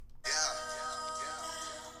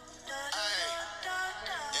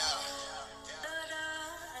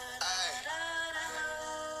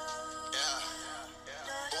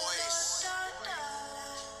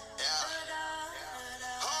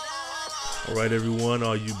All right, everyone,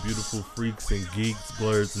 all you beautiful freaks and geeks,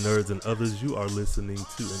 blurs, nerds, and others, you are listening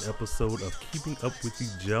to an episode of Keeping Up with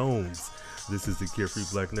the Jones. This is the Carefree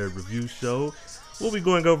Black Nerd Review Show. We'll be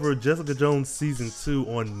going over Jessica Jones Season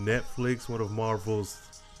 2 on Netflix, one of Marvel's,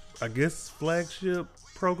 I guess, flagship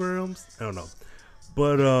programs. I don't know.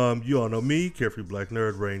 But you all know me, Carefree Black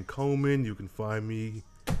Nerd, Rain Coleman. You can find me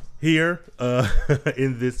here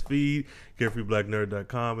in this feed,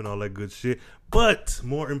 carefreeblacknerd.com and all that good shit. But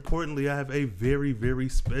more importantly, I have a very, very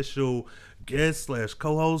special guest slash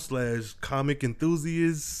co-host slash comic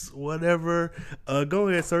enthusiast, whatever. Go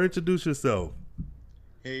ahead, sir. Introduce yourself.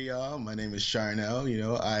 Hey, y'all. My name is Charnel.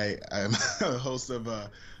 I'm a host of a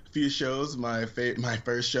few shows. My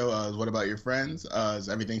first show is What About Your Friends? Is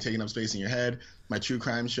Everything Taking Up Space in Your Head? My true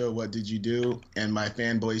crime show, What Did You Do? And my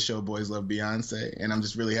fanboy show, Boys Love Beyonce. And I'm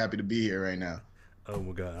just really happy to be here right now. Oh,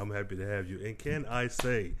 my God. I'm happy to have you. And can I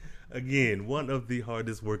say, again, one of the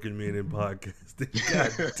hardest working men in podcasting.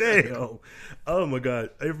 God damn. Oh, my God.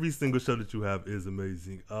 Every single show that you have is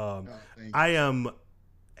amazing. I am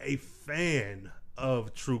a fan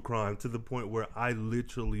of true crime to the point where I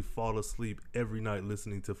literally fall asleep every night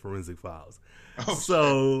listening to Forensic Files. Oh,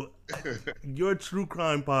 so your true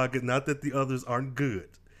crime podcast, not that the others aren't good,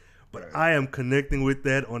 but right. I am connecting with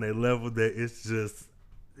that on a level that it's just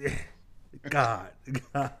God,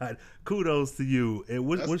 kudos to you. And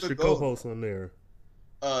what's your co-host on there?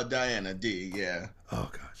 Diana D. Yeah. Oh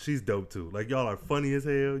God, she's dope too. Like, y'all are funny as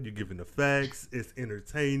hell. You're giving the facts. It's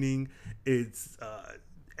entertaining. It's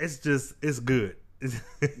good.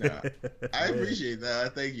 Nah, I appreciate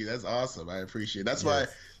that. Thank you. That's awesome. I appreciate it.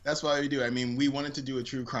 That's why we do. I mean, we wanted to do a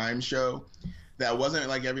true crime show that wasn't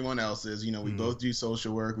like everyone else's. You know, we both do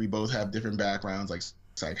social work. We both have different backgrounds, like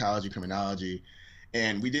psychology, criminology.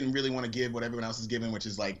 And we didn't really want to give what everyone else is giving, which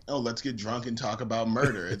is like, oh, let's get drunk and talk about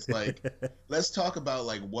murder. It's like, let's talk about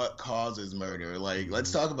like what causes murder. Like, let's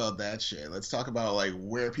talk about that shit. Let's talk about like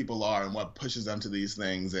where people are and what pushes them to these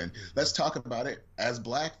things. And let's talk about it as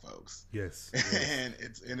Black folks. Yes. And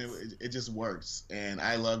it just works. And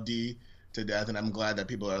I love D to death. And I'm glad that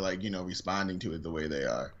people are like, responding to it the way they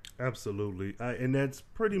are. Absolutely. And that's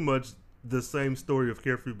pretty much the same story of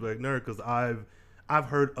Carefree Black Nerd, because I've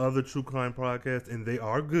heard other true crime podcasts, and they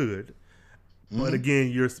are good. But again,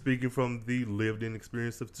 you're speaking from the lived-in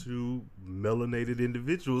experience of two melanated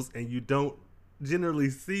individuals, and you don't generally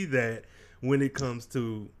see that when it comes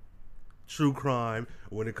to true crime,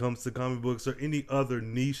 or when it comes to comic books, or any other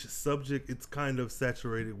niche subject. It's kind of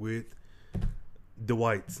saturated with the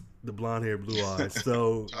whites, the blonde hair, blue eyes.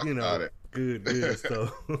 So, good. So,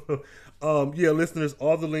 listeners,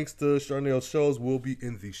 all the links to Charnel's shows will be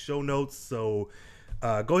in the show notes. So,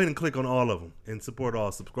 go ahead and click on all of them and support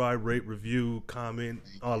all. Subscribe, rate, review, comment,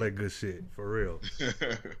 all that good shit. For real.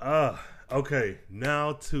 Okay.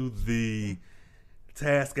 Now to the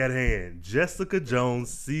task at hand. Jessica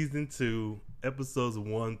Jones Season 2, Episodes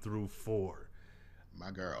 1 through 4.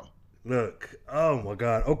 My girl. Look. Oh, my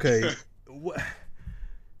God. Okay.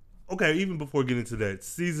 Okay, even before getting to that,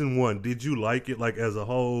 Season 1, did you like it, like, as a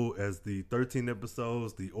whole, as the 13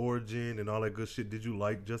 episodes, the origin, and all that good shit? Did you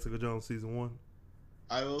like Jessica Jones Season 1?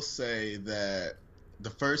 I will say that the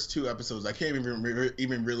first 2 episodes, I can't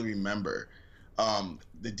even really remember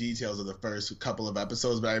the details of the first couple of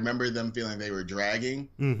episodes, but I remember them feeling they were dragging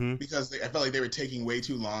because I felt like they were taking way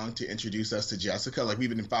too long to introduce us to Jessica. Like, we've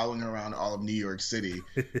been following her around all of New York City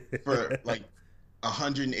for like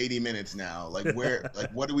 180 minutes now. Like,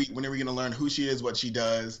 when are we going to learn who she is, what she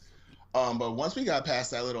does? But once we got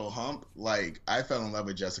past that little hump, like, I fell in love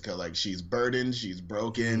with Jessica. Like, she's burdened, she's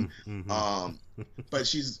broken, but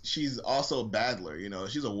she's also a battler.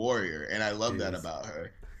 She's a warrior, and I love that about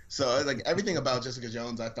her. So, like, everything about Jessica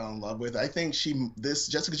Jones, I fell in love with. I think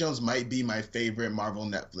Jessica Jones might be my favorite Marvel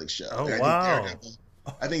Netflix show. Oh, wow.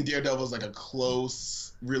 I think Daredevil's like a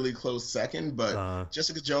really close second, but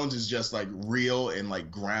Jessica Jones is just like real and like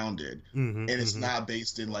grounded, and it's not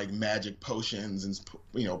based in like magic potions and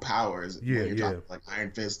powers. When you're talking like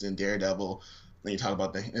Iron Fist and Daredevil, then you talk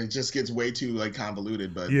about it just gets way too like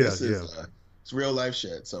convoluted. But this is it's real life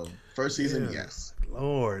shit. So first season, yes.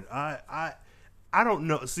 Lord, I don't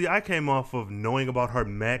know. See, I came off of knowing about her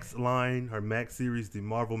Max line, her Max series, the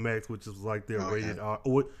Marvel Max, which is like their rated R.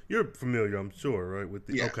 Oh, you're familiar, I'm sure, right? With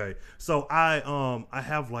the okay. So I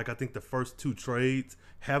have like I think the first 2 trades.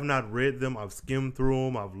 Have not read them. I've skimmed through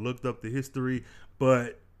them. I've looked up the history,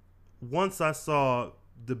 but once I saw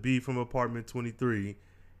the B from Apartment 23,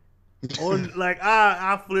 on like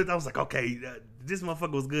I flipped. I was like, okay, this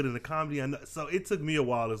motherfucker was good in the comedy. So it took me a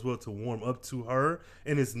while as well to warm up to her,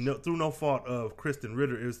 and it's through no fault of Kristen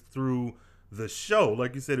Ritter. It's through the show,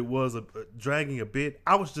 like you said, it was dragging a bit.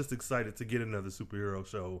 I was just excited to get another superhero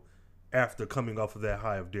show after coming off of that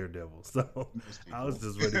high of Daredevil. So I was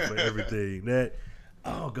just ready for everything.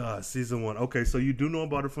 Oh God, season 1. Okay, so you do know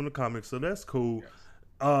about it from the comics, so that's cool.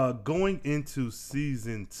 Yes. Going into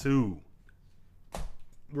season 2.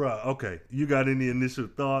 Right, okay. You got any initial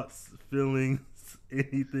thoughts, feelings,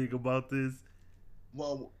 anything about this?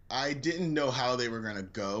 Well, I didn't know how they were gonna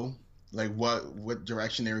go, like what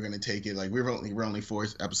direction they were gonna take it. Like we're only 4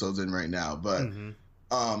 episodes in right now, but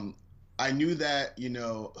I knew that,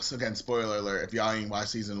 so again, spoiler alert, if y'all ain't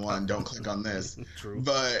watched season 1, don't click on this. True.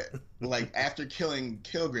 But like after killing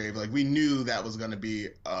Kilgrave, like we knew that was gonna be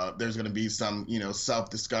there's gonna be some,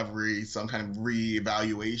 self-discovery, some kind of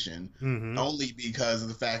re-evaluation, only because of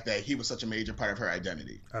the fact that he was such a major part of her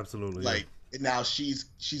identity. Absolutely. Like now she's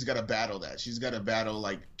got to battle that. She's got to battle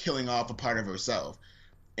like killing off a part of herself.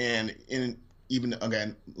 And even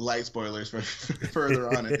again, light spoilers for further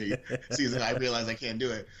on in the season, I realize I can't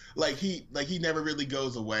do it. Like he never really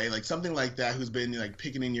goes away. Like something like that, who's been like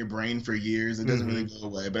picking in your brain for years, it doesn't really go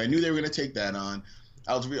away. But I knew they were going to take that on.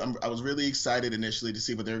 I was really excited initially to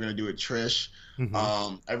see what they were going to do with Trish.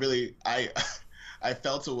 I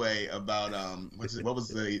felt a way about what was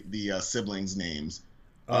the siblings' names?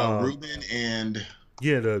 Ruben and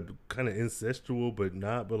the kind of incestual,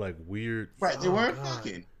 but like weird. Right, they weren't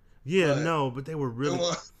fucking. Yeah, but they were really.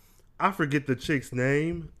 I forget the chick's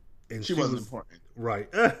name, and she wasn't important. Right.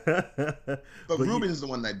 but Ruben's the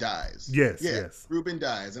one that dies. Yes. Ruben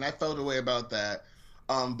dies, and I felt a way about that.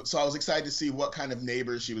 So I was excited to see what kind of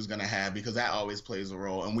neighbors she was going to have, because that always plays a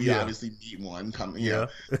role, and we obviously meet one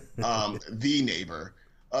the neighbor.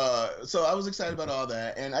 So I was excited about all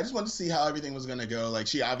that, and I just wanted to see how everything was going to go. Like,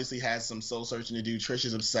 she obviously has some soul searching to do. Trish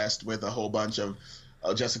is obsessed with a whole bunch of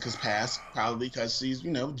Jessica's past, probably because she's,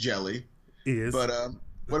 jelly. Is. But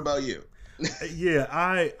what about you?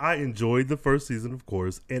 I enjoyed the first season, of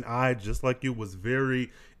course, and I, just like you, was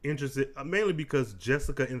very interested, mainly because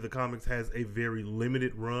Jessica in the comics has a very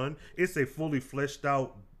limited run. It's a fully fleshed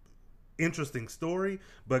out, interesting story,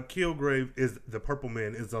 but Kilgrave is the Purple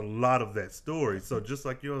Man is a lot of that story. So just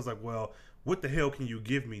like you, I was like, well, what the hell can you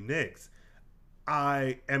give me next?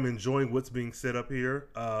 I am enjoying what's being set up here.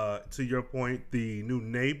 To your point, the new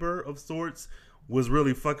neighbor of sorts was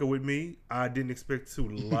really fucking with me. I didn't expect to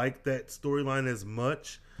like that storyline as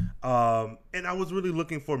much. And I was really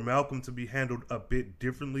looking for Malcolm to be handled a bit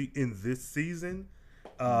differently in this season.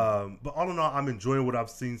 But all in all, I'm enjoying what I've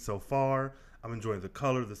seen so far. I'm enjoying the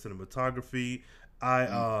color, the cinematography.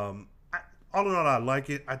 All in all, I like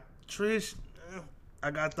it. Trish, I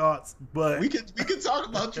got thoughts, but we can talk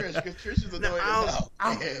about Trish, because Trish is annoying as hell.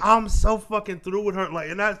 I'm so fucking through with her. Like,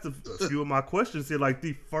 and that's a few of my questions here. Like,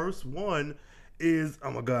 the first one is, oh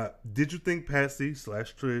my God, did you think Patsy /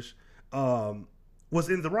 Trish was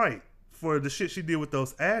in the right for the shit she did with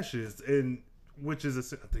those ashes? And which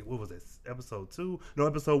is, I think, what was that, episode 2? No,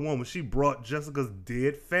 episode 1, when she brought Jessica's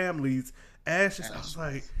dead family's ashes. I was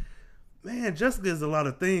like, man, Jessica is a lot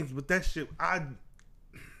of things, but that shit,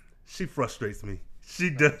 she frustrates me. She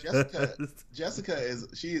does. Jessica is,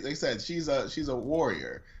 like I said, she's a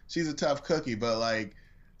warrior. She's a tough cookie, but like,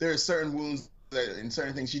 there are certain wounds and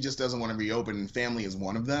certain things she just doesn't want to reopen, and family is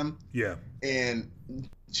one of them. Yeah. And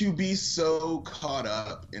to be so caught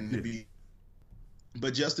up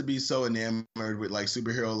but just to be so enamored with like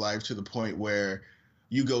superhero life to the point where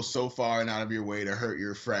you go so far and out of your way to hurt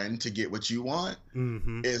your friend to get what you want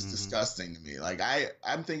is disgusting to me. Like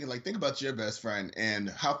I'm thinking, like, think about your best friend and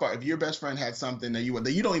how far, if your best friend had something that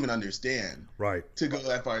you don't even understand, right, to go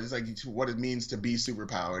that far. It's like what it means to be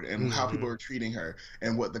superpowered and how people are treating her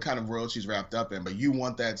and what the kind of world she's wrapped up in. But you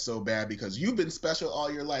want that so bad because you've been special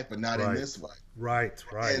all your life, but not in this way. Right.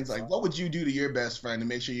 And it's like, what would you do to your best friend to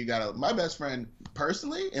make sure you got my best friend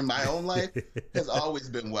personally in my own life has always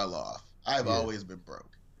been well off. I've always been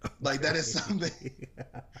broke. Like, that is something.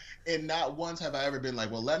 And not once have I ever been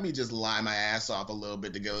like, well, let me just lie my ass off a little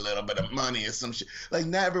bit to get a little bit of money or some shit. Like,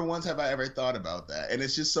 never once have I ever thought about that. And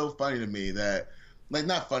it's just so funny to me that, like,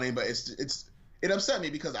 not funny, but it upset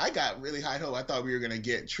me because I got really high hope. I thought we were going to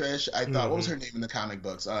get Trish. I thought, what was her name in the comic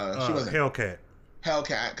books? She wasn't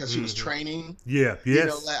Hellcat, because she was training. Yeah,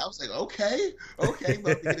 yes. I was like, okay, but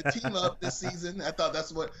we get a team up this season. I thought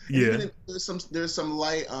that's what. Yeah. There's some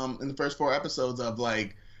light in the first 4 episodes of,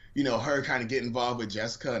 like, her kind of get involved with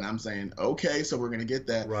Jessica, and I'm saying, okay, so we're gonna get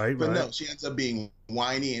that. Right. No, she ends up being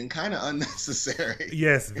whiny and kind of unnecessary.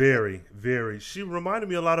 Yes, very, very. She reminded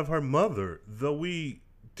me a lot of her mother, though we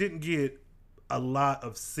didn't get a lot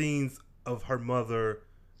of scenes of her mother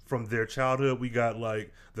from their childhood. We got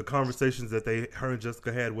like the conversations that her and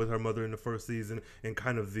Jessica had with her mother in the first season, and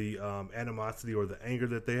kind of the animosity or the anger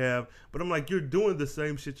that they have. But I'm like, you're doing the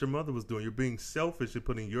same shit your mother was doing. You're being selfish and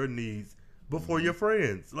putting your needs before your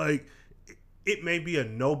friends. Like, it may be a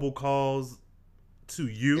noble cause to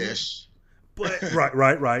you. Ish. But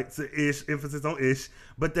right. So ish, emphasis on ish.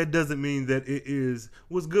 But that doesn't mean that it is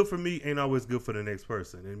what's good for me ain't always good for the next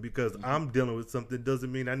person. And because I'm dealing with something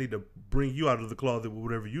doesn't mean I need to bring you out of the closet with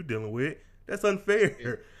whatever you're dealing with. That's unfair.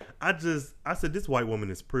 Yeah. I said this white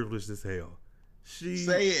woman is privileged as hell.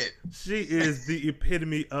 Say it. She is the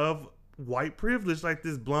epitome of white privilege, like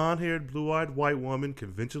this blonde-haired, blue-eyed white woman,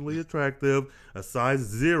 conventionally attractive, a size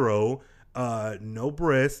 0. No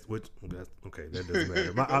breast, which okay, that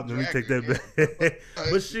doesn't matter. Let me take that back.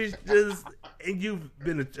 But she's just, and you've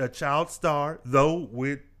been a child star, though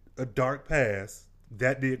with a dark past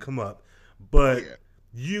that did come up, but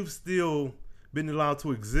you've still been allowed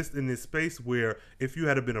to exist in this space where if you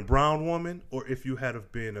had been a brown woman or if you had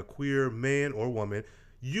been a queer man or woman,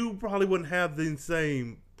 you probably wouldn't have the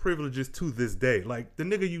same privileges to this day. Like the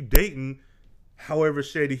nigga you dating, however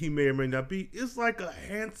shady he may or may not be, is like a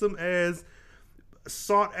handsome as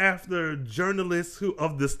sought after journalist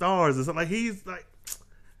of the stars. It's like he's like,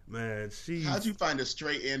 man, how'd you find a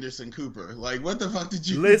straight Anderson Cooper? Like, what the fuck did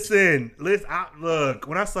you listen? Look,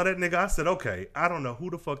 when I saw that nigga, I said, okay, I don't know who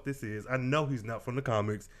the fuck this is. I know he's not from the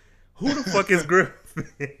comics. Who the fuck is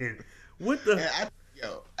Griffin? What the?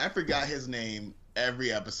 I forgot his name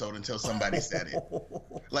every episode until somebody said it.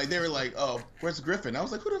 Like they were like, "Oh, where's Griffin?" I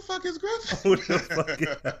was like, "Who the fuck is Griffin?" Who the fuck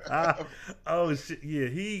is... oh shit!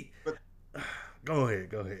 Yeah, But, go ahead.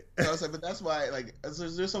 So I was like, but that's why, like,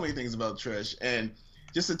 there's so many things about Trish, and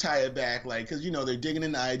just to tie it back, like, because they're digging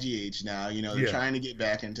into IGH now. They're trying to get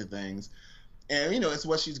back into things, and it's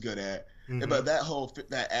what she's good at. Mm-hmm. But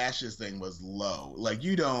that Ashes thing was low. Like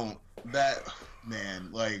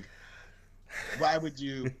like. Why would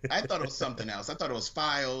you? I thought it was something else. I thought it was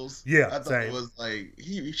Files. Yeah, I thought it was like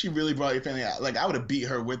she really brought your family out. Like I would have beat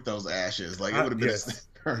her with those ashes. Like it would have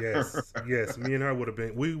been. Yes. Me and her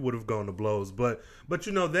we would have gone to blows. But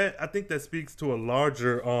that I think that speaks to a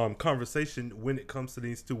larger conversation when it comes to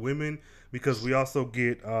these two women, because we also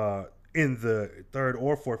get in the 3rd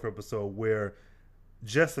or 4th episode where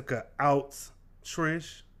Jessica outs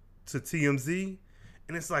Trish to TMZ.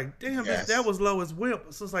 And it's like, damn, that was low as well.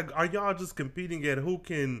 So it's like, are y'all just competing at who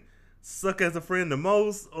can suck as a friend the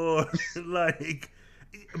most, or like?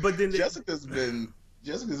 But then Jessica's been a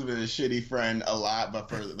shitty friend a lot,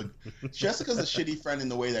 but Jessica's a shitty friend in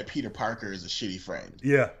the way that Peter Parker is a shitty friend.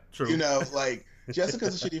 Yeah, true. Like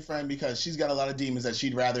Jessica's a shitty friend because she's got a lot of demons that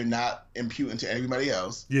she'd rather not impute into everybody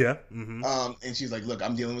else. Yeah. Mm-hmm. And she's like, look,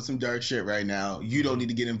 I'm dealing with some dark shit right now. You don't need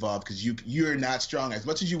to get involved because you're not strong as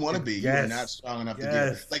much as you want to be. Yes. You're not strong enough to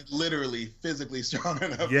get, like, literally physically strong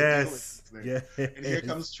enough. Yes. To deal with this. And here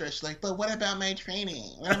comes Trish, like, but what about my training?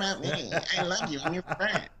 What about me? I love you. I'm your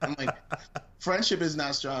friend. I'm like, friendship is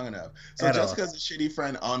not strong enough. So Jessica's a shitty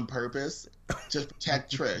friend on purpose to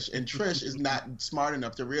protect Trish, and Trish is not smart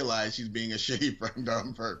enough to realize she's being a shitty friend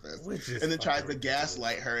on purpose, and then tries to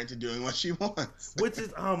gaslight her into doing what she wants. Which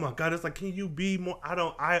is, oh my god, it's like, can you be more?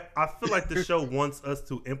 I feel like the show wants us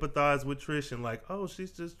to empathize with Trish and like, oh,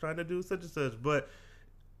 she's just trying to do such and such, but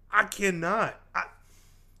I cannot.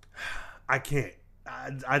 I can't.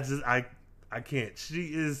 I can't. She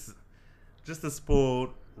is just a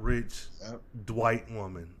spoiled, rich Dwight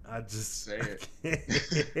woman. I just say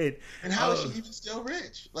it. And how is she even still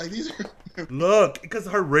rich? Like, these are look, because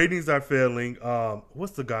her ratings are failing.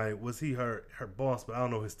 What's the guy? Was he her boss? But I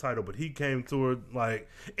don't know his title. But he came to her like,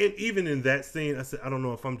 and even in that scene, I said, I don't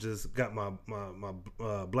know if I'm just got my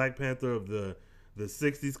Black Panther of the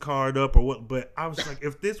 60s card up or what. But I was like,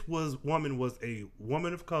 if this woman was a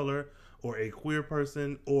woman of color or a queer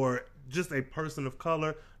person or just a person of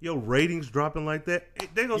color, your ratings dropping like that,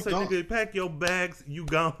 they gonna say, nigga, pack your bags, you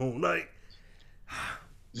gone. Like,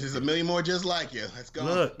 there's a million more just like you. Let's go.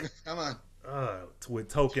 Look, come on. With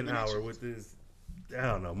Token Hour, with this, I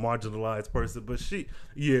don't know, marginalized person, but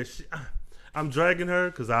I'm dragging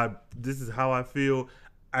her because this is how I feel.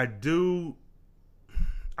 I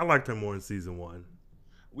liked her more in season 1.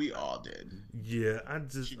 We all did. Yeah,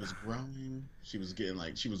 she was growing. She was getting,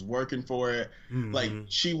 like, she was working for it. Mm-hmm. Like,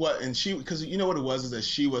 because you know what it was, is that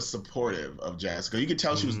she was supportive of Jessica. You could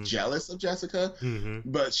tell she was jealous of Jessica,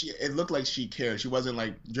 but it looked like she cared. She wasn't,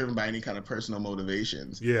 like, driven by any kind of personal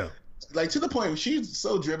motivations. Yeah. Like, to the point where she's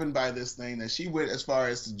so driven by this thing that she went as far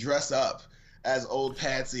as to dress up as old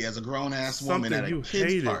Patsy, as a grown-ass woman at a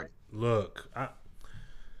kid's party. Look,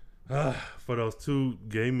 For those two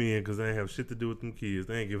gay men, because they ain't have shit to do with them kids.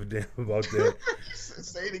 They ain't give a damn about that.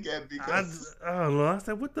 Say it again because I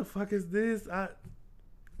said, what the fuck is this?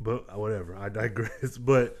 But whatever. I digress.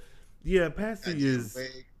 But yeah, Patsy is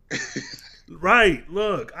right.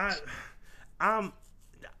 Look, I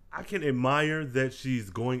can admire that she's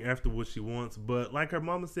going after what she wants, but like her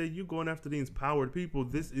mama said, you going after these powered people,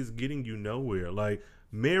 this is getting you nowhere. Like,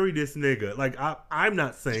 marry this nigga. Like, I'm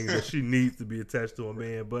not saying that she needs to be attached to a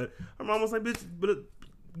man, but her mama was like, bitch, but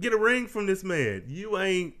get a ring from this man. You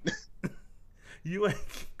ain't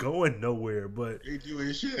going nowhere. But you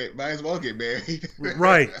doing shit. Might as well get married.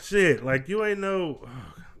 Right, shit. Like, you ain't no.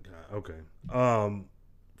 Oh, God, okay.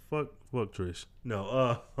 Fuck Trish.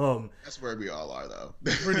 No, that's where we all are, though.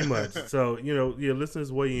 Pretty much. So,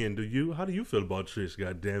 listeners weigh in. How do you feel about Trish?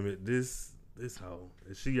 God damn it, this hoe,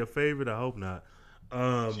 is she your favorite? I hope not.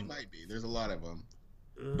 She might be. There's a lot of them,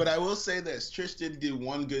 but I will say this: Trish did do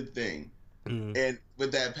one good thing, and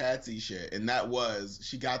with that Patsy shit, and that was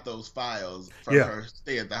she got those files from her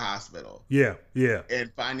stay at the hospital. Yeah, and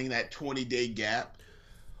finding that 20-day gap.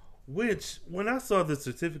 Which, when I saw the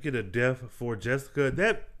certificate of death for Jessica,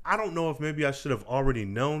 that I don't know if maybe I should have already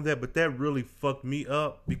known that, but that really fucked me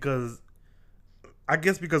up because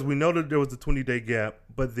we know that there was a 20-day gap,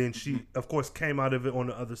 but then she, of course, came out of it on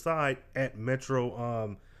the other side at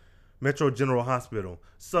Metro General Hospital.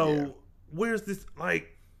 So where's the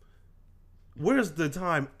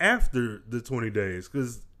time after the 20 days?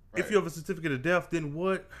 Because if you have a certificate of death, then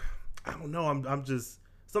what? I don't know. I'm just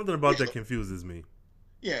something about that confuses me.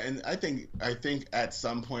 Yeah, and I think at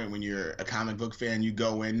some point when you're a comic book fan, you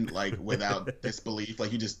go in like without disbelief,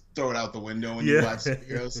 like you just throw it out the window when you watch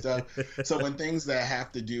superhero stuff. So when things that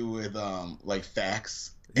have to do with like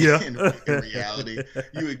facts in reality,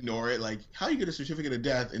 you ignore it. Like, how do you get a certificate of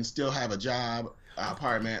death and still have a job,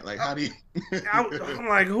 apartment? Like, how do you? I'm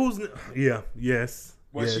like, who's? Yeah, yes.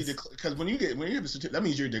 Because when you have a certificate, that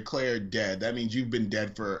means you're declared dead. That means you've been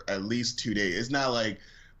dead for at least 2 days. It's not like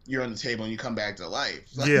you're on the table and you come back to life.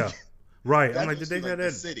 Like, yeah, right. I'm like, did they have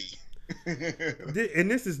that? City. And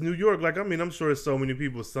this is New York. Like, I mean, I'm sure so many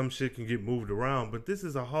people, some shit can get moved around, but this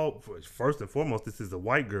is a whole. First and foremost, this is a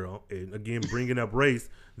white girl, and again, bringing up race.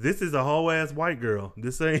 This is a whole ass white girl.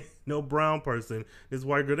 This ain't no brown person. This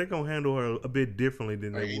white girl, they gonna handle her a bit differently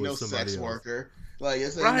than they would no somebody sex else. Worker. Like,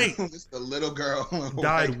 it's it's the little girl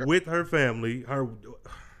died with her family.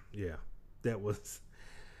 That was.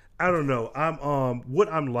 I don't know.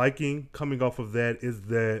 What I'm liking coming off of that is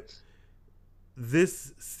that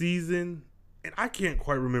this season, and I can't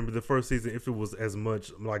quite remember the first season if it was as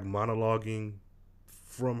much like monologuing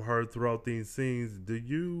from her throughout these scenes. Do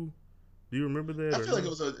you remember that? I feel like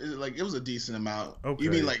it was a decent amount. Okay.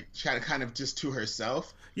 You mean like kind of just to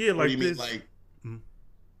herself? Yeah, like you this. Mean like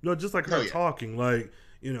no, just like her talking, like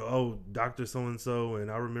Dr. So and so,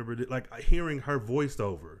 and I remembered it, like hearing her voiced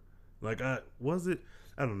over. Like I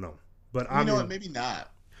don't know, but what? Maybe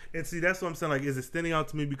not. And see, that's what I'm saying. Like, is it standing out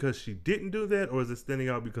to me because she didn't do that, or is it standing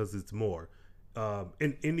out because it's more?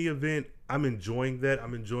 In the event, I'm enjoying that.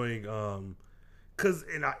 I'm enjoying because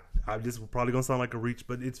I this is probably gonna sound like a reach,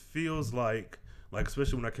 but it feels like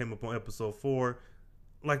especially when I came up on episode 4,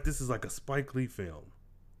 like this is like a Spike Lee film.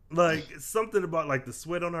 Like something about like the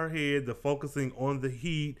sweat on her head, the focusing on the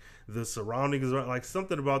heat, the surroundings, like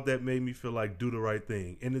something about that made me feel like do the right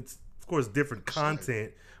thing, and it's. Of course, different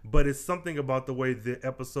content, but it's something about the way the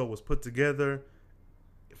episode was put together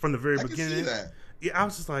from the very beginning. Can see that. Yeah, I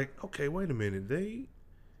was just like, okay, wait a minute,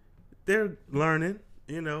 they're learning,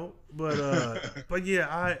 but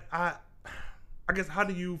yeah, I guess, how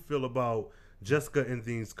do you feel about Jessica and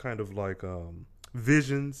these kind of like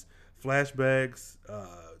visions, flashbacks,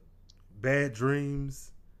 bad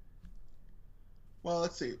dreams? Well,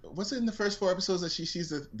 let's see. Was it in the first 4 episodes that she sees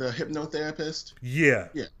the hypnotherapist? Yeah.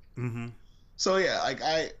 Mm-hmm. So yeah, I'm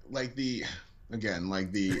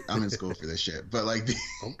in school for this shit, but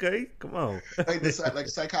okay, come on, the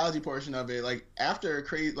psychology portion of it, like after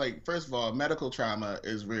first of all, medical trauma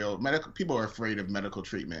is real. People are afraid of medical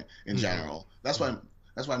treatment in general. That's why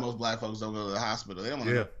most black folks don't go to the hospital. They don't want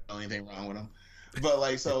to know anything wrong with them.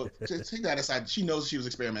 But so to take that aside, she knows she was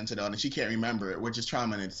experimented on and she can't remember it, which is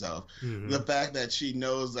trauma in itself. Mm-hmm. The fact that she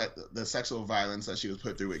knows that the sexual violence that she was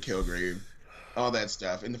put through with Kilgrave, all that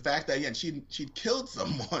stuff, and the fact that she killed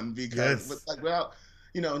someone because without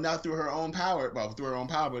not through her own power, but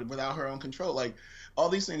without her own control. Like all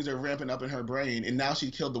these things are ramping up in her brain, and now she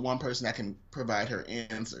killed the one person that can provide her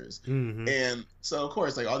answers. Mm-hmm. And so of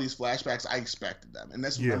course, like all these flashbacks, I expected them, and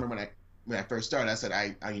remember when I first started, I said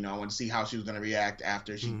I want to see how she was going to react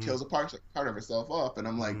after she kills a part of herself off, and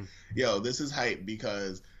I'm like, yo, this is hype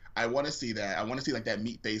because I want to see that. I want to see like that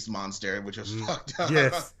meat face monster, which was fucked up.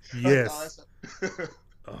 Yes, Like, all that yes. stuff.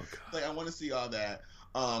 Oh god. Like, I want to see all that.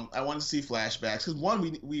 I want to see flashbacks because one,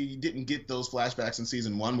 we didn't get those flashbacks in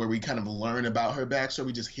season one where we kind of learn about her backstory.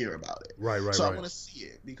 We just hear about it. Right, right, So I right. want to see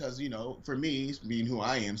it because for me, being who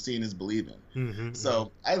I am, seeing is believing. Mm-hmm,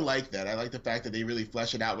 So I like that. I like the fact that they really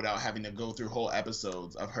flesh it out without having to go through whole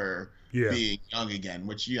episodes of her being young again.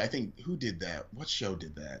 Which I think who did that? What show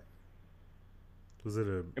did that? Was it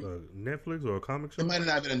a Netflix or a comic show? It might not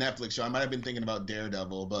have been a Netflix show. I might have been thinking about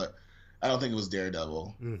Daredevil, but I don't think it was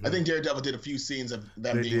Daredevil. Mm-hmm. I think Daredevil did a few scenes of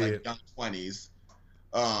them being like young 20s.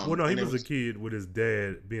 Well, no, he was a kid with his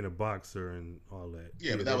dad being a boxer and all that.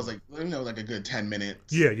 Yeah, but that was like like a good 10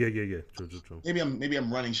 minutes. Yeah. True. Maybe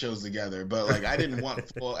I'm running shows together, but like I didn't want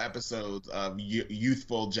full episodes of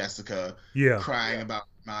youthful Jessica crying about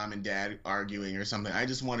mom and dad arguing or something. I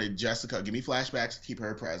just wanted Jessica, give me flashbacks, keep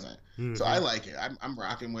her present. Mm-hmm. So I like it. I'm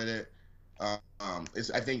rocking with it.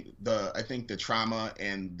 I think the trauma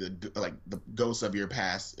and the ghosts of your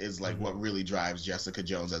past is like what really drives Jessica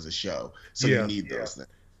Jones as a show. So you need those things.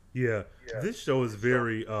 Yeah, this show is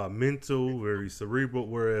very mental, very cerebral,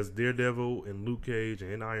 whereas Daredevil and Luke Cage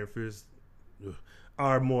and Iron Fist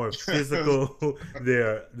are more physical.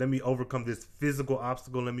 Let me overcome this physical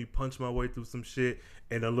obstacle. Let me punch my way through some shit,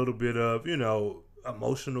 and a little bit of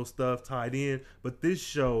emotional stuff tied in. But this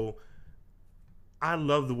show, I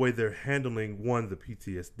love the way they're handling the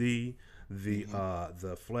PTSD,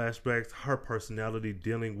 the flashbacks, her personality,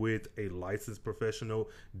 dealing with a licensed professional,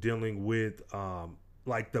 dealing with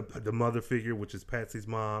like the mother figure, which is Patsy's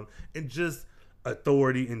mom, and just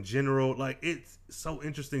authority in general. Like, it's so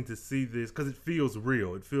interesting to see this because it feels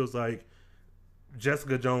real. It feels like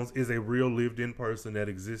Jessica Jones is a real lived-in person that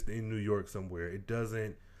exists in New York somewhere. It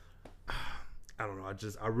doesn't. I don't know.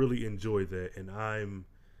 I really enjoy that, and I'm.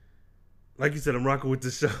 Like you said, I'm rocking with the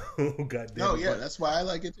show. God damn. Oh yeah, that's why I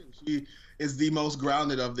like it too. She is the most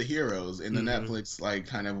grounded of the heroes in the Netflix like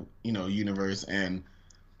kind of universe, and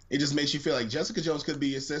it just makes you feel like Jessica Jones could be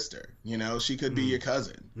your sister. She could be your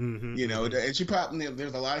cousin. And she probably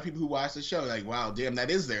there's a lot of people who watch the show like, wow, damn, that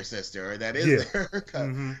is their sister or that is their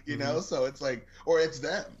cousin. So it's like, or it's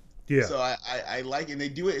them. Yeah. So I like it. And they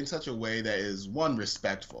do it in such a way that is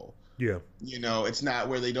respectful. Yeah. It's not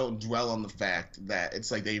where they don't dwell on the fact that it's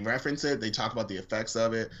like they reference it, they talk about the effects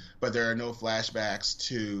of it, but there are no flashbacks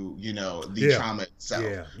to, the trauma itself.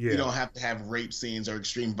 Yeah. You don't have to have rape scenes or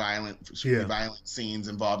extreme violent scenes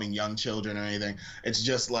involving young children or anything. It's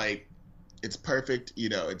just like, it's perfect.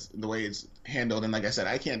 It's the way it's handled. And like I said,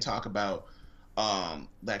 I can't talk about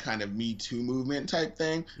that kind of Me Too movement type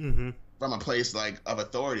thing from a place like of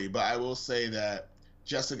authority, but I will say that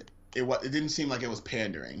Jessica, it didn't seem like it was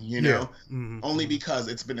pandering, only because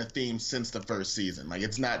it's been a theme since the first season. Like,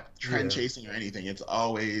 it's not trend chasing or anything. It's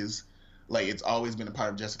always been a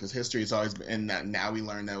part of Jessica's history. It's always been, and that now we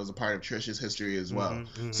learn that it was a part of Trish's history as well.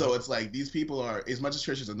 So it's like, these people are, as much as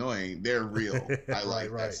Trish is annoying, they're real. I like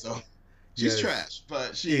that. So she's trash,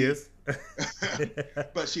 but she is.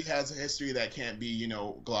 But she has a history that can't be,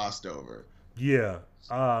 glossed over. Yeah.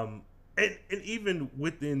 And even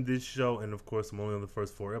within this show, and of course I'm only on the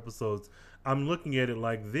first 4 episodes, I'm looking at it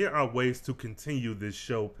like there are ways to continue this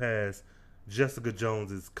show past Jessica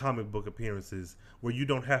Jones's comic book appearances, where you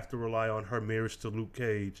don't have to rely on her marriage to Luke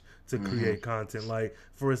Cage to create content. Like,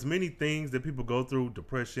 for as many things that people go through,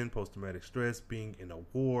 depression, post-traumatic stress, being in a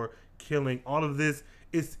war, killing, all of this,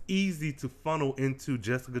 it's easy to funnel into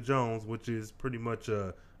Jessica Jones, which is pretty much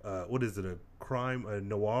a crime, a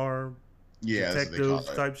noir detective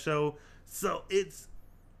type show. So it's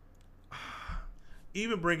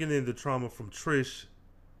even bringing in the trauma from Trish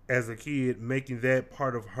as a kid, making that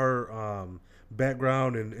part of her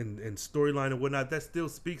background and storyline and whatnot, that still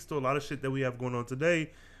speaks to a lot of shit that we have going on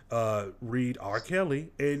today. Read R.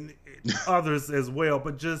 Kelly and others as well.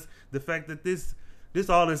 But just the fact that this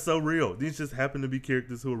all is so real. These just happen to be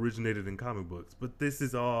characters who originated in comic books, but this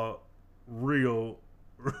is all real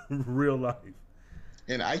life.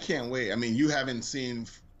 And I can't wait. I mean, you haven't seen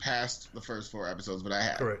past the first 4 episodes, but I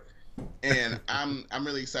have. Correct. And I'm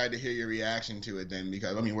really excited to hear your reaction to it then,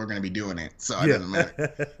 because we're going to be doing it, so it doesn't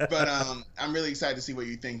matter. But I'm really excited to see what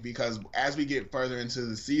you think, because as we get further into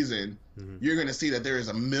the season, you're going to see that there is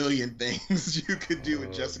a million things you could do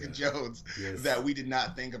with Jessica Jones that we did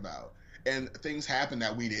not think about, and things happen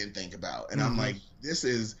that we didn't think about. And I'm like, this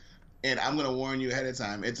is, and I'm going to warn you ahead of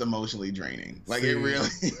time, it's emotionally draining. Like, it really.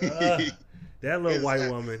 That little white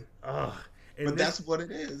woman. But that's what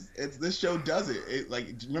it is. This show does it. It, like,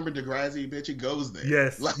 remember Degrassi, bitch? It goes there.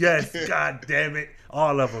 Yes, like, yes. God damn it,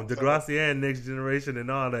 all of them, Degrassi and Next Generation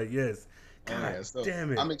and all that. Yes, Oh God yeah, so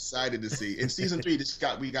damn it. I'm excited to see. In season 3,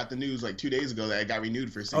 we got the news like 2 days ago that it got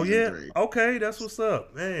renewed for Oh season yeah. 3. Okay, that's what's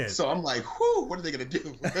up, man. So I'm like, whew, what are they gonna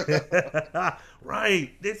do?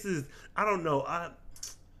 Right. This is I don't know.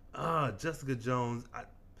 Jessica Jones.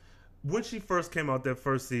 When she first came out that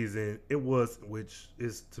first season, it was, which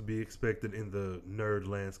is to be expected in the nerd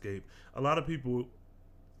landscape, a lot of people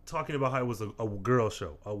talking about how it was a girl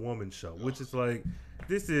show, a woman show, which is like,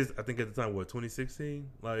 this is, I think at the time, what, 2016?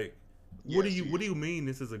 Like, what do you mean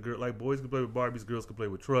this is a girl? Like, boys can play with Barbies, girls can play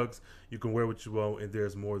with trucks, you can wear what you want, and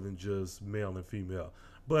there's more than just male and female.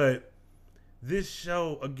 But this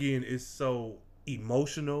show, again, is so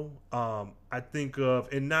emotional. I think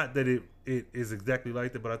of, and not that it is exactly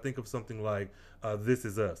like that, but I think of something like This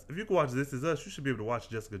Is Us. If you can watch This Is Us, you should be able to watch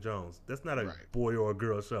Jessica Jones. That's not a boy or a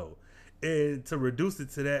girl show. And to reduce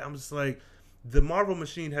it to that, I'm just like, the Marvel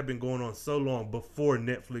machine had been going on so long before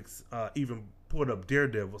Netflix even put up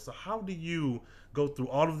Daredevil. So how do you go through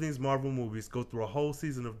all of these Marvel movies, go through a whole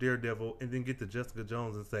season of Daredevil, and then get to Jessica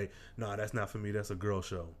Jones and say, "Nah, that's not for me. That's a girl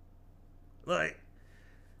show." Like,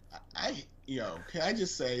 can I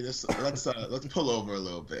just say this? Let's pull over a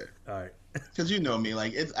little bit. All right. Because you know me,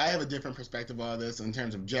 like I have a different perspective on this in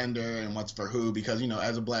terms of gender and what's for who. Because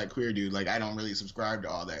as a black queer dude, like I don't really subscribe to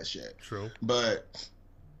all that shit. True. But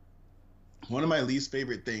one of my least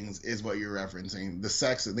favorite things is what you're referencing: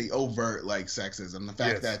 the overt like sexism, the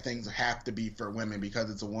fact that things have to be for women because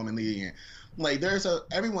it's a woman leading it. Like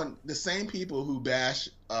the same people who bash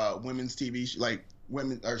women's TV like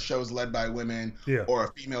women or shows led by women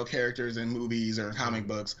or female characters in movies or in comic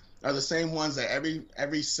books are the same ones that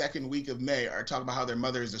every second week of May are talking about how their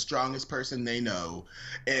mother is the strongest person they know,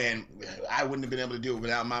 and I wouldn't have been able to do it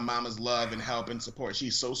without my mama's love and help and support.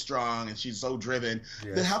 She's so strong and she's so driven.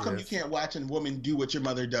 Then how come you can't watch a woman do what your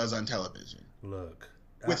mother does on television? Look.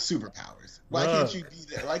 With superpowers. Why can't you be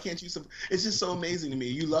there? Why can't you? It's just so amazing to me.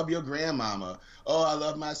 You love your grandmama. Oh, I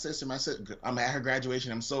love my sister. I'm at her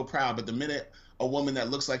graduation. I'm so proud. But the minute a woman that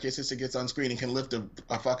looks like your sister gets on screen and can lift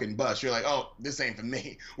a fucking bus, you're like, oh, this ain't for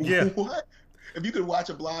me. Yeah. What? If you could watch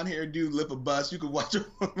a blonde-haired dude lift a bus, you could watch a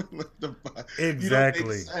woman lift a bus. Exactly. You don't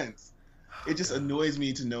make sense. It just annoys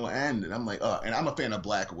me to no end. And I'm like, oh, and I'm a fan of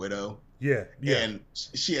Black Widow. Yeah. And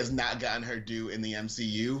she has not gotten her due in the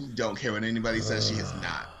MCU. Don't care what anybody says, she has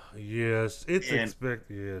not. Yes, it's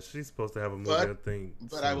expected. Yeah, she's supposed to have a movie, I think.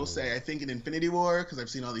 But I will say, I think in Infinity War, because I've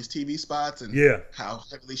seen all these TV spots and how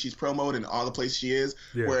heavily she's promoted and all the places she is,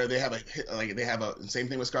 where they have a same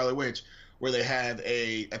thing with Scarlet Witch, where they have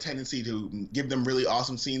a tendency to give them really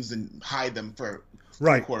awesome scenes and hide them for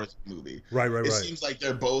 3/4 of the movie. Right. It seems like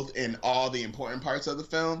they're both in all the important parts of the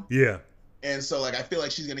film. Yeah. And so, like, I feel like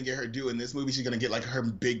she's going to get her due in this movie. She's going to get, like, her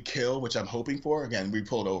big kill, which I'm hoping for. Again, we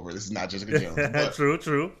pulled over. This is not Jessica Jones. But,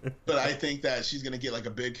 True. But I think that she's going to get, like, a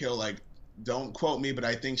big kill. Like, don't quote me, but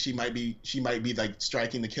I think she might be, like,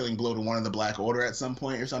 striking the killing blow to one of the Black Order at some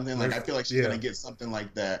point or something. Like, I feel like she's going to get something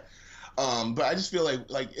like that. But I just feel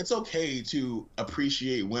like it's okay to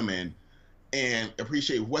appreciate women and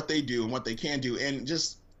appreciate what they do and what they can do. And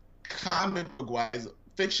just comic book-wise,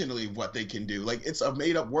 fictionally what they can do. Like, it's a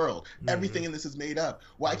made-up world. Everything in this is made up.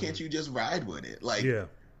 Why can't you just ride with it? Like,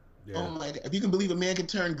 oh my God, if you can believe a man can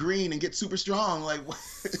turn green and get super strong, like,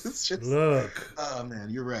 it's just, look. Oh man,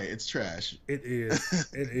 you're right. It's trash. It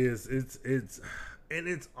is. It is. It's and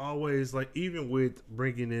it's always like, even with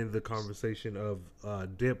bringing in the conversation of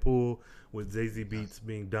Deadpool with Zazie Beetz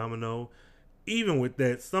being Domino, even with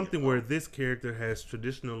that, something where this character has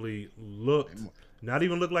traditionally not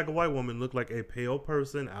even look like a white woman, look like a pale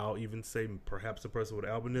person. I'll even say perhaps a person with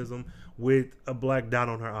albinism with a black dot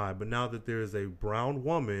on her eye. But now that there is a brown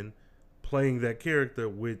woman playing that character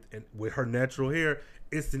with her natural hair,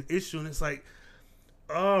 it's an issue. And it's like,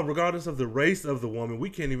 regardless of the race of the woman,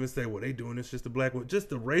 we can't even say, well, they doing this just a black woman. Just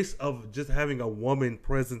the race of just having a woman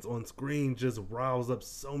presence on screen just riles up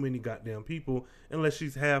so many goddamn people, unless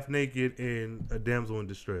she's half naked and a damsel in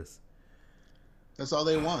distress. That's all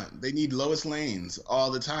they want. They need Lois Lanes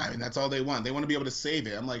all the time, and that's all they want. They want to be able to save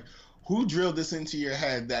it. I'm like, who drilled this into your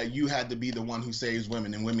head that you had to be the one who saves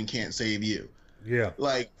women and women can't save you? Yeah.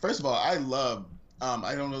 Like, first of all, I love.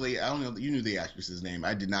 I don't know. You knew the actress's name.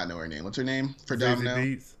 I did not know her name. What's her name for Domino?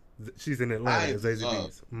 Beetz. She's in Atlanta. Zazie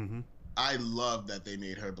Beetz. I love that they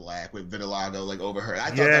made her black with vitiligo like over her. I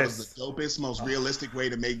thought that was the dopest, most realistic way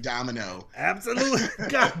to make Domino. Absolutely.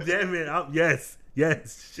 God damn it.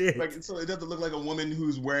 Yes, shit. Like, so it doesn't look like a woman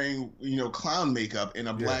who's wearing, clown makeup in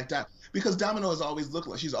a black dot. Because Domino has always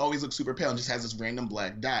looked super pale and just has this random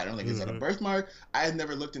black dot. I'm like, is that a birthmark? I had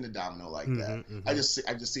never looked into Domino like that. I've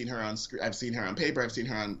just seen her on screen. I've seen her on paper. I've seen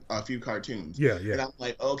her on a few cartoons. Yeah. And I'm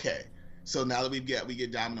like, okay. So now that we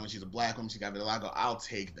get Domino and she's a black woman, she got vitiligo. I'll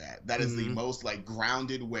take that. That is the most like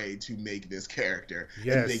grounded way to make this character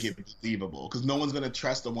and make it believable. Because no one's gonna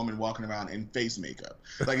trust a woman walking around in face makeup.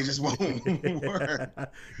 Like it just won't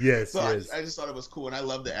work. Yes. So yes. I just thought it was cool, and I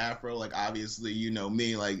love the afro. Like obviously, you know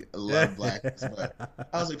me, like I love blackness, but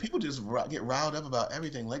I was like, people just get riled up about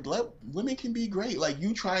everything. Like women can be great. Like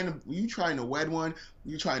you trying to wed one,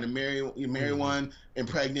 you trying to marry one,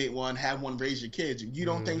 impregnate one, have one raise your kids. You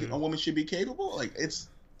don't think a woman should be capable? Like it's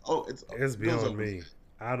beyond me.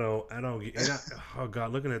 I don't get. Oh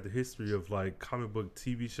God, looking at the history of like comic book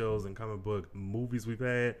TV shows and comic book movies we've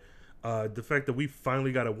had, the fact that we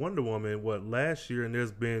finally got a Wonder Woman last year, and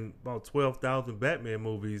there's been about 12,000 Batman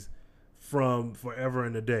movies from forever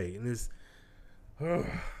and a day, and it's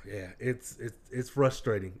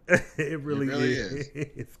frustrating. It really is.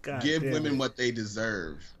 It's give women what they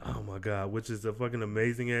deserve. Oh my God, which is a fucking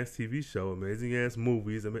amazing ass TV show, amazing ass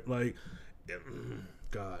movies. I mean, like,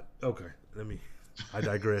 God. Okay, I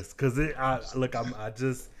digress because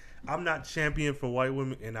I'm not champion for white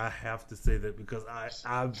women, and I have to say that because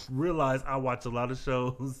I realize I watch a lot of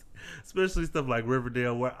shows, especially stuff like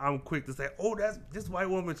Riverdale, where I'm quick to say, "Oh, that's this white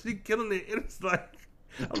woman, she killing it." And it's like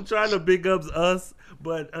I'm trying to big up us,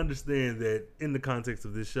 but understand that in the context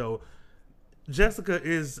of this show, Jessica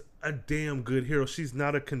is a damn good hero. She's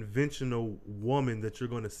not a conventional woman that you're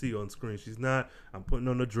going to see on screen. She's not. I'm putting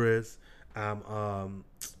on a dress. And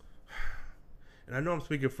I know I'm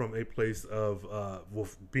speaking from a place of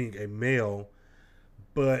being a male,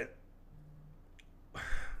 but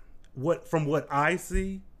from what I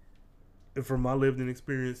see and from my lived-in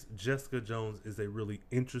experience, Jessica Jones is a really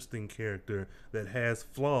interesting character that has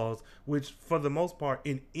flaws, which for the most part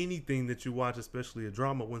in anything that you watch, especially a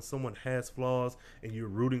drama, when someone has flaws and you're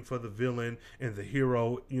rooting for the villain and the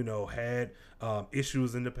hero, you know, had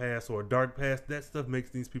issues in the past or a dark past, that stuff makes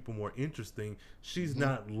these people more interesting. She's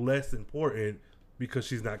not less important because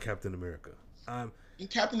she's not Captain America.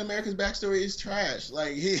 Captain America's backstory is trash.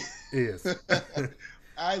 Like he is.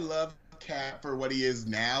 I love Cap for what he is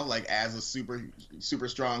now, like as a super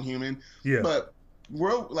strong human. Yeah. But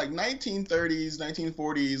we're like 1930s,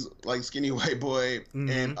 1940s, like skinny white boy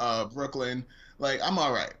in Brooklyn. Like I'm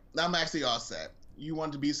all right. I'm actually all set. You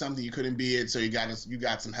wanted to be something, you couldn't be it, so you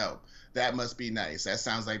got some help. That must be nice. That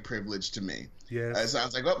sounds like privilege to me. Yeah. It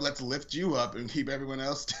sounds like, let's lift you up and keep everyone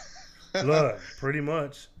else. Look, pretty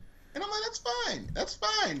much. And I'm like, that's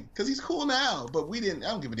fine, because he's cool now. But I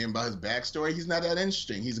don't give a damn about his backstory. He's not that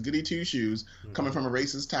interesting. He's a goody two-shoes coming from a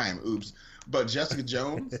racist time. Oops. But Jessica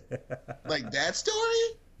Jones, like that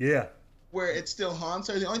story? Yeah. Where it still haunts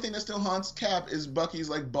her. The only thing that still haunts Cap is Bucky's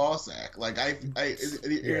like ball sack. Like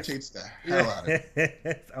it irritates the hell out of me.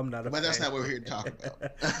 I'm not a But fan. that's not what we're here to talk about.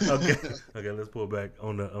 Okay, let's pull back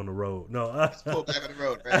on the road. No, let's pull back on the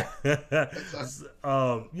road,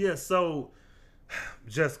 right? Yeah, so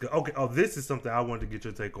Jessica, okay, this is something I wanted to get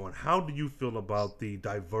your take on. How do you feel about the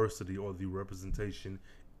diversity or the representation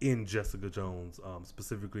in Jessica Jones,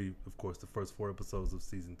 specifically, of course, the first 4 episodes of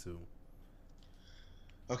season 2?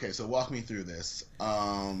 Okay, so walk me through this.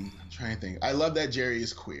 I'm trying to think. I love that Jerry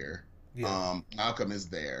is queer. Yeah. Malcolm is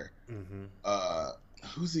there.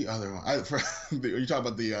 Who's the other one? You talking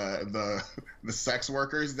about the sex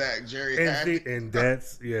workers that Jerry had? And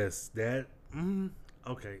that's that.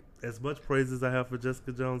 Okay, as much praise as I have for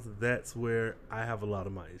Jessica Jones, that's where I have a lot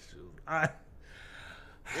of my issues.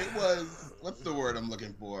 It was, what's the word I'm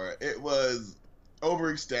looking for? It was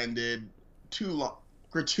overextended, too long.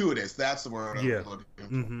 Gratuitous, that's the word I'm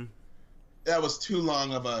looking for. That was too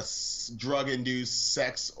long of a drug-induced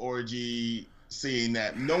sex orgy scene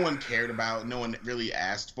that no one cared about, no one really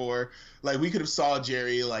asked for. Like, we could have saw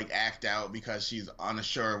Jerry, like, act out because she's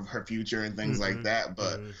unsure of her future and things like that,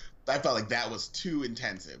 but I felt like that was too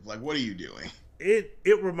intensive. Like, what are you doing? It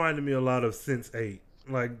reminded me a lot of Sense8.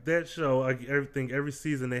 Like, that show, like, every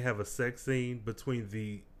season they have a sex scene between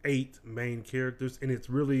the 8 main characters, and it's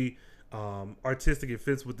really artistic. It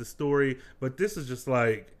fits with the story, but this is just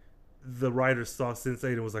like the writers saw Sense8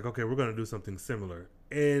 and was like, okay, we're going to do something similar.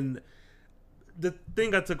 And the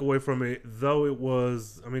thing I took away from it, though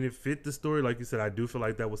it fit the story, like you said, I do feel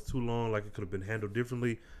like that was too long, like it could have been handled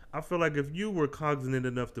differently. I feel like if you were cognizant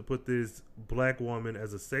enough to put this black woman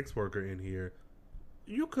as a sex worker in here,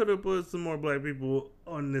 you could have put some more black people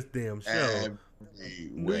on this damn show.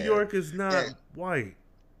 New York is not white.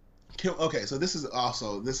 Okay, so this is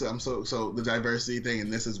the diversity thing,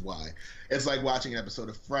 and this is why. It's like watching an episode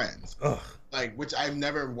of Friends, like, which I've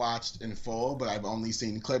never watched in full, but I've only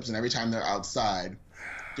seen clips, and every time they're outside,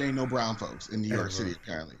 there ain't no brown folks in New York City,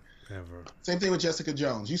 apparently. Ever. Same thing with Jessica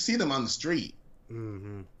Jones. You see them on the street.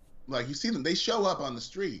 Like, you see them, they show up on the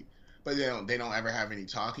street, but they don't ever have any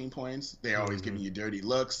talking points. They're always giving you dirty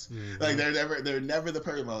looks. Mm-hmm. Like they're never the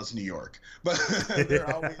person. Well, it's New York, but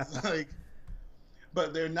they're always like.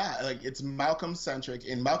 But they're not. Like, it's Malcolm centric,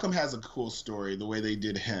 and Malcolm has a cool story the way they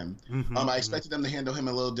did him. I expected them to handle him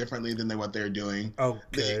a little differently than what they're doing.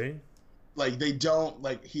 Okay. They don't,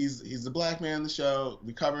 like, he's the black man in the show,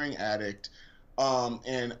 recovering addict,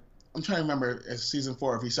 and I'm trying to remember as season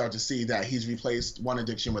 4 if we start to see that he's replaced one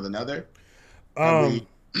addiction with another.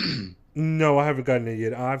 No, I haven't gotten it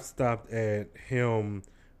yet. I've stopped at him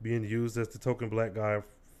being used as the token black guy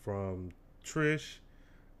from Trish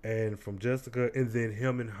and from Jessica, and then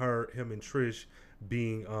him and Trish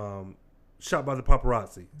being shot by the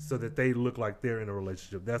paparazzi so that they look like they're in a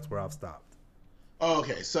relationship. That's where I've stopped. Oh,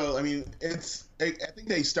 okay. So, I mean, I think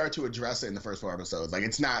they start to address it in the first 4 episodes. Like,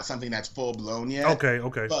 it's not something that's full blown yet. Okay.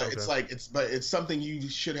 But it's something you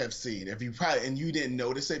should have seen. If you and you didn't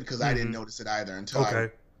notice it, because I didn't notice it either until I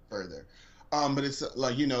further. But it's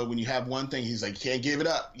like, when you have one thing, he's like, can't give it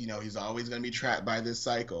up. He's always going to be trapped by this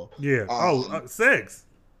cycle. Yeah. Sex.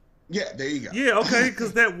 Yeah, there you go. Yeah, okay,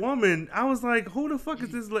 because that woman, I was like, who the fuck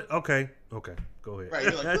is this? Okay, go ahead. Right,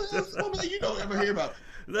 you're like, who's this woman that you don't ever hear about?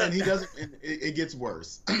 And he doesn't, and it gets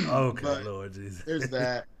worse. Okay, but Lord Jesus. There's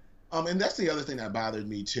that. And that's the other thing that bothered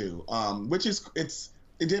me too, which is, it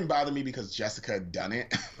didn't bother me because Jessica had done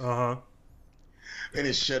it. Uh-huh. And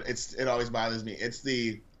it always bothers me. It's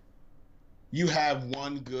you have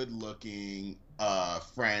one good looking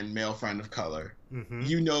male friend of color. Mm-hmm.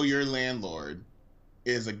 Your landlord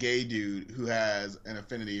is a gay dude who has an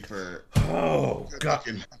affinity for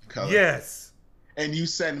God. color. Yes. And you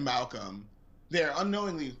send Malcolm there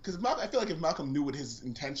unknowingly, because I feel like if Malcolm knew what his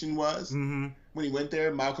intention was when he went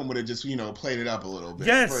there, Malcolm would have just played it up a little bit.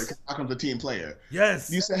 Yes. Malcolm's a team player. Yes.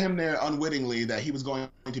 You sent him there unwittingly that he was going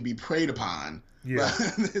to be preyed upon by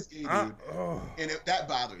this gay dude, and that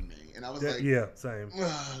bothered me. And I was like, yeah, same.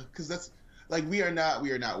 Because that's. Like, we are not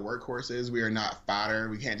workhorses. We are not fodder.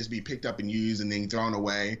 We can't just be picked up and used and then thrown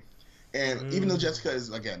away. And even though Jessica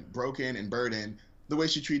is, again, broken and burdened, the way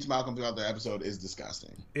she treats Malcolm throughout the episode is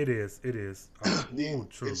disgusting. It is. Truly.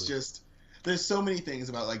 It's just, there's so many things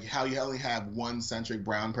about, like, how you only have one centric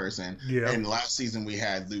brown person. Yeah. And last season we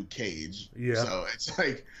had Luke Cage. Yeah. So it's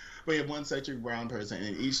like, we have one centric brown person,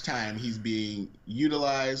 and each time he's being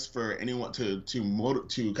utilized for anyone to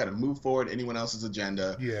kind of move forward anyone else's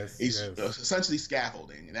agenda. Yes, he's essentially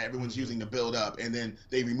scaffolding, and everyone's using to build up, and then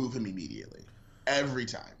they remove him immediately, every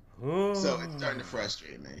time. So it's starting to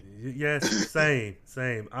frustrate me. Yes,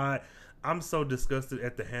 same. I'm so disgusted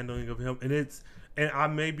at the handling of him, and I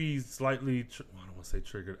may be slightly, I don't want to say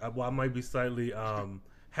triggered. I might be slightly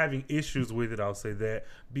having issues with it, I'll say that,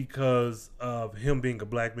 because of him being a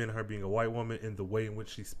black man and her being a white woman and the way in which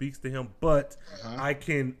she speaks to him. But I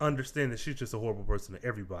can understand that she's just a horrible person to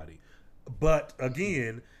everybody. But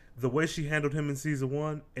again, the way she handled him in season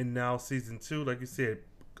 1 and now season 2, like you said,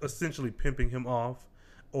 essentially pimping him off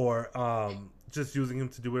or just using him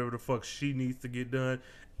to do whatever the fuck she needs to get done.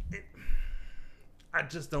 I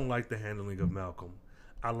just don't like the handling of Malcolm.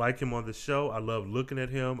 I like him on the show. I love looking at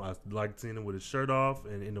him. I like seeing him with his shirt off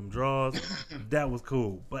and in them drawers. That was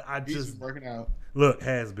cool. But he's working out. Look,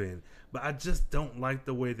 has been. But I just don't like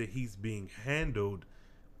the way that he's being handled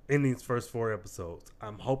in these first 4 episodes.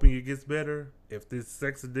 I'm hoping it gets better. If this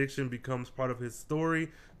sex addiction becomes part of his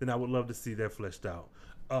story, then I would love to see that fleshed out.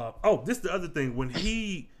 This is the other thing. When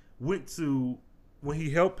he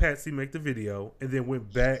helped Patsy make the video and then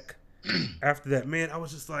went back after that, man, I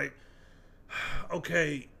was just like,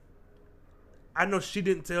 okay, I know she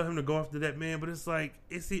didn't tell him to go after that man, but it's like,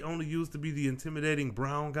 is he only used to be the intimidating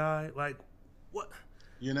brown guy? Like, what?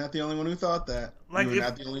 You're not the only one who thought that. You're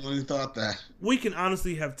not the only one who thought that. We can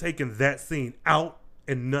honestly have taken that scene out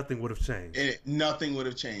and nothing would have changed. Nothing would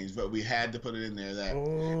have changed, but we had to put it in there.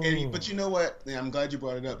 But you know what? I'm glad you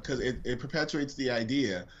brought it up because it perpetuates the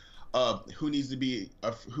idea of who needs to be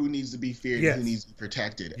feared and who needs to be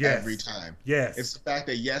protected every time. Yes. It's the fact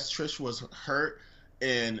that Trish was hurt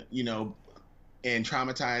and and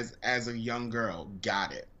traumatized as a young girl.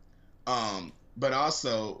 Got it. But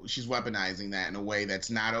also she's weaponizing that in a way that's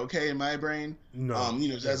not okay in my brain. No.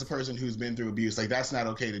 As a person who's been through abuse, like that's not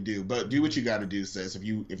okay to do. But do what you got to do, sis,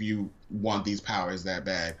 if you want these powers that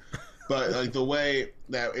bad. But like the way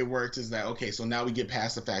that it works is that, okay, so now we get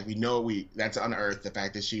past the fact that's unearthed the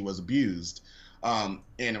fact that she was abused and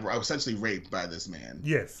essentially raped by this man.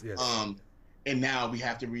 Yes. And now we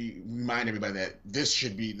have to remind everybody that this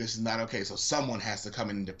is not okay. So someone has to come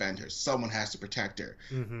in and defend her. Someone has to protect her.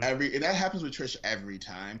 Mm-hmm. And that happens with Trish every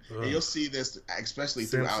time. And you'll see this, especially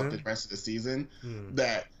throughout the rest of the season,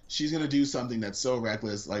 that she's gonna do something that's so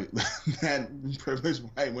reckless, like that privileged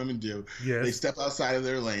white women do. Yes. They step outside of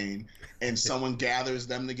their lane, and someone gathers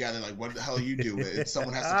them together. Like, what the hell are you doing? And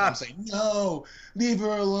someone has to come say, "No, leave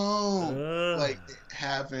her alone." Like, it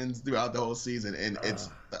happens throughout the whole season, and it's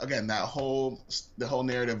again the whole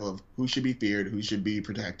narrative of who should be feared, who should be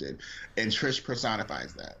protected, and Trish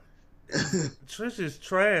personifies that. Trish is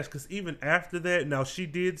trash because even after that, now she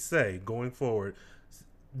did say going forward,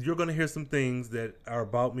 you're going to hear some things that are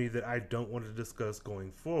about me that I don't want to discuss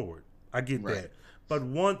going forward. I get that. But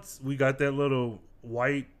once we got that little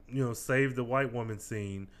white, save the white woman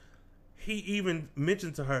scene, he even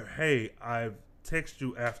mentioned to her, hey, I've texted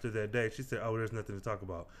you after that day. She said, oh, there's nothing to talk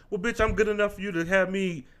about. Well, bitch, I'm good enough for you to have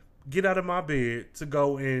me get out of my bed to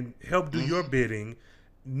go and help do your bidding,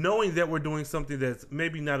 knowing that we're doing something that's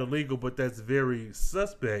maybe not illegal, but that's very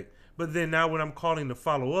suspect. But then now when I'm calling to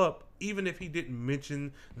follow up, even if he didn't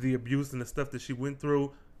mention the abuse and the stuff that she went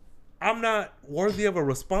through, I'm not worthy of a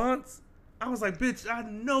response. I was like, bitch, I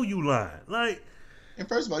know you lying. Like, and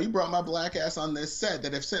first of all, you brought my black ass on this set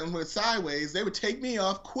that if something went sideways, they would take me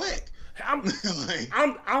off quick. I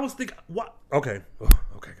was thinking, what? Okay, God.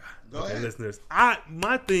 Go ahead. Listeners.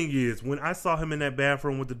 My thing is, when I saw him in that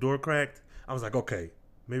bathroom with the door cracked, I was like, okay,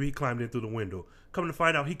 maybe he climbed in through the window. Coming to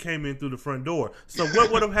find out, he came in through the front door. So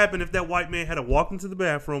what would have happened if that white man had walked into the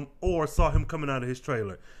bathroom or saw him coming out of his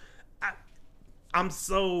trailer? I'm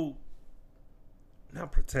so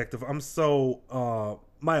not protective. I'm so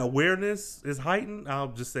my awareness is heightened. I'll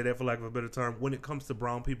just say that for lack of a better term when it comes to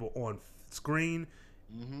brown people on screen,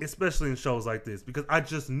 especially in shows like this, because I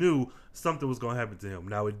just knew something was going to happen to him.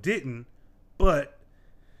 Now it didn't, but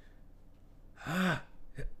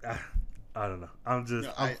I don't know. I'm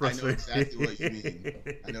frustrated. I know exactly what you mean.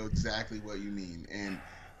 I know exactly what you mean. And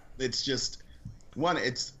it's just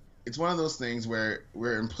it's one of those things where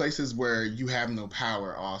we're in places where you have no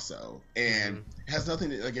power also. And it has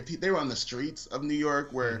nothing to, like, if they were on the streets of New York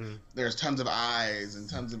where there's tons of eyes and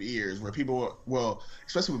tons of ears, where people will,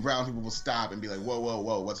 especially with brown people, will stop and be like,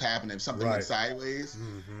 whoa, what's happening? If something went sideways,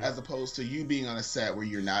 as opposed to you being on a set where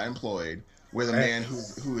you're not employed, with a man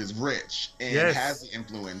who is rich and has the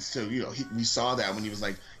influence to, we saw that when he was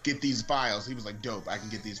like, get these files. He was like, dope, I can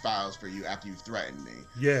get these files for you after you threatened me.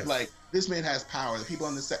 Yes. Like, this man has power. The people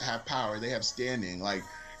on the set have power. They have standing. Like,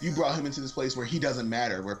 you brought him into this place where he doesn't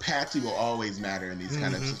matter, where Patsy will always matter in these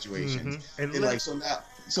kind of situations. And like,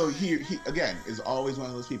 so he again is always one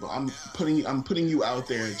of those people. I'm putting you out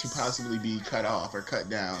there to possibly be cut off or cut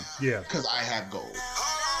down. Yeah. Because I have gold.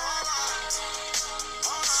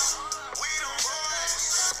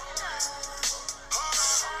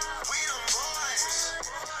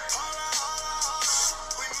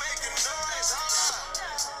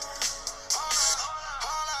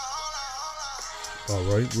 All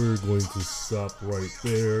right, we're going to stop right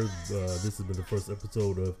there. This has been the first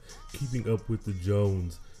episode of Keeping Up with the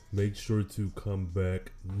Jones. Make sure to come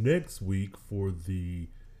back next week for the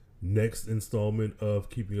next installment of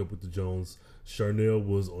Keeping Up with the Jones. Charnel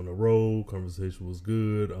was on a roll. Conversation was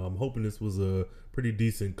good. I'm hoping this was a pretty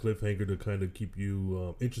decent cliffhanger to kind of keep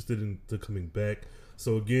you interested into coming back.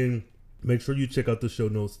 So again, make sure you check out the show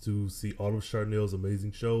notes to see all of Charnel's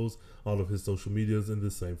amazing shows, all of his social medias, and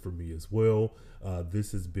the same for me as well.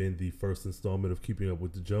 This has been the first installment of Keeping Up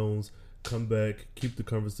with the Jones. Come back, keep the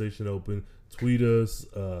conversation open. Tweet us,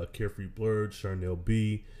 Carefree Blurred, Charnel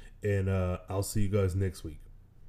B, and I'll see you guys next week.